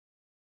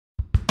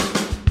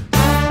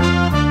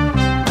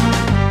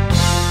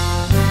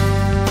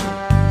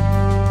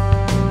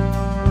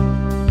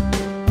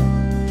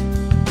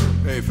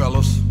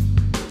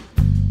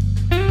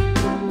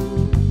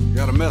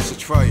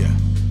message for you.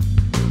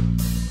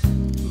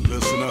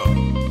 Listen up.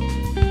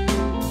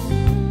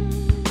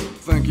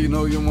 Think you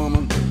know your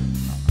woman?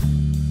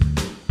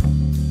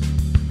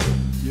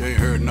 You ain't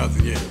heard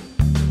nothing yet.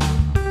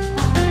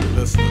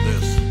 Listen to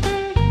this.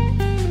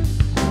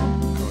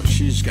 'Cause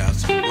she's got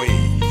some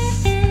ways.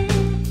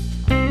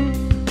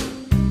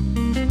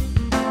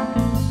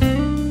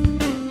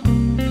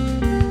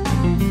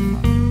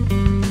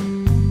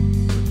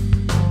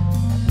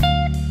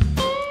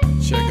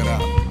 Check it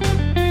out.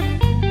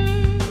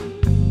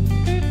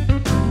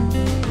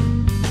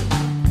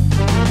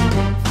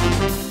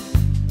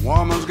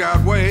 Woman's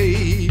got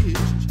ways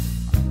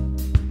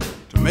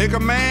to make a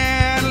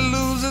man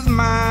lose his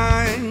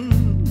mind.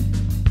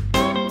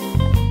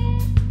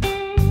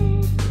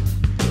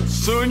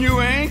 Soon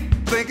you ain't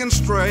thinking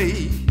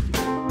straight,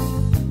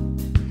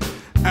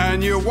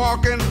 and you're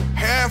walking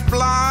half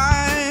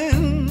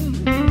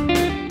blind,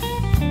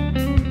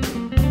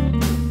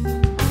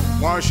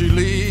 while she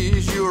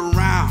leads you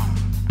around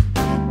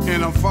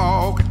in a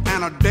fog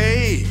and a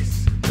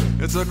daze.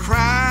 It's a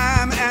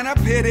crime and a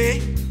pity,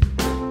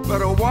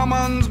 but a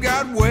woman's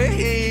got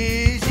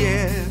ways,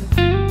 yeah.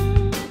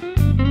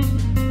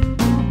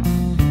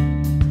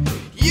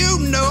 You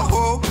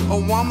know a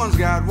woman's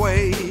got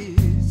ways.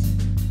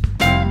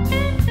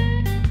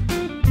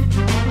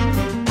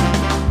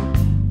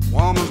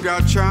 Woman's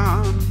got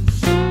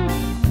charms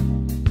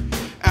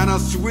and a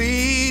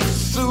sweet,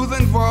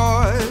 soothing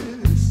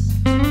voice,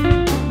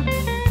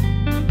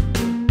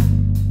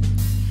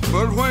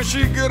 but when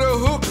she get her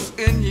hooks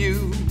in you,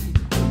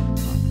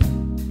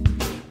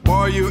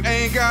 boy, you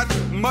ain't got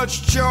much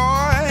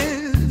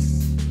choice.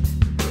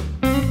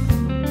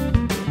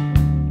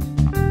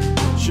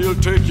 She'll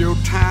take your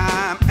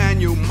time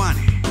and your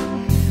money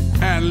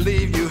and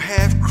leave you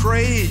half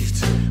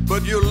crazed,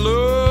 but you'll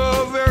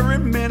love every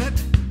minute,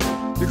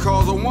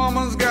 because a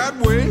woman's got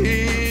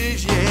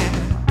ways, yeah.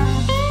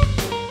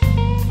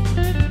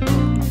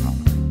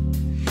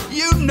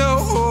 You know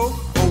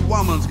a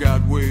woman's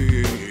got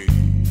ways.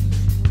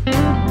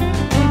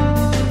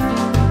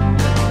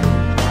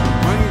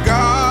 When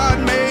God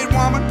made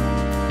woman,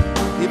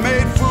 he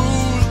made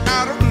fools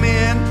out of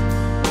men.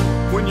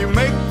 When you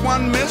make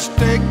one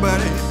mistake,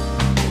 buddy,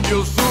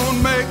 you'll soon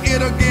make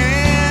it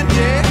again,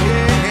 yeah.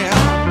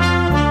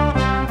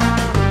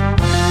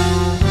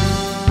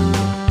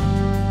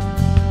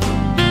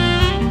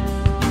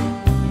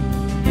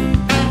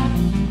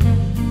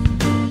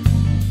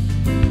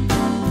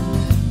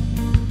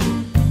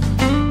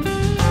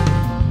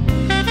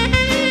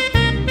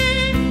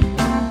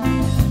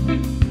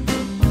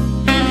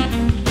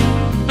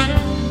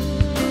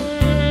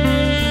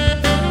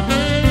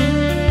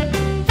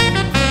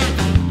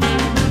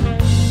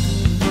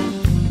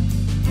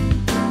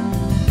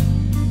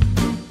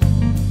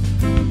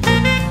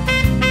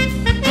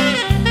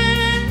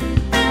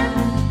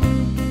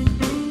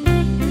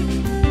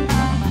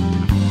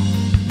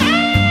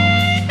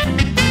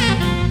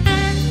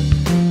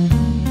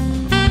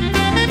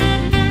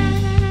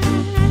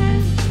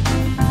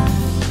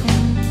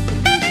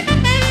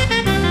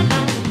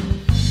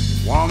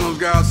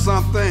 Got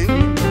something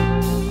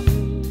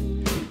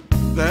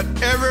that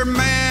every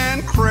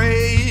man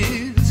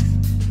craves,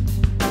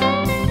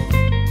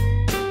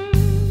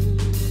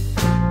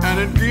 and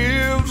it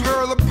gives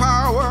her the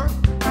power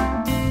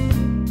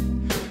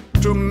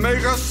to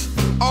make us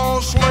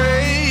all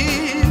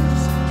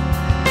slaves.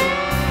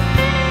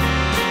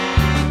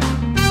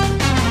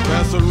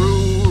 That's the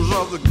rules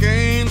of the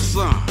game,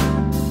 son.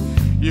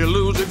 You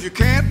lose if you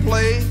can't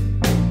play.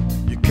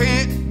 You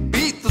can't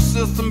beat the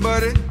system,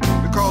 buddy,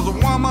 because a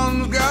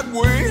woman's got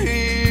ways.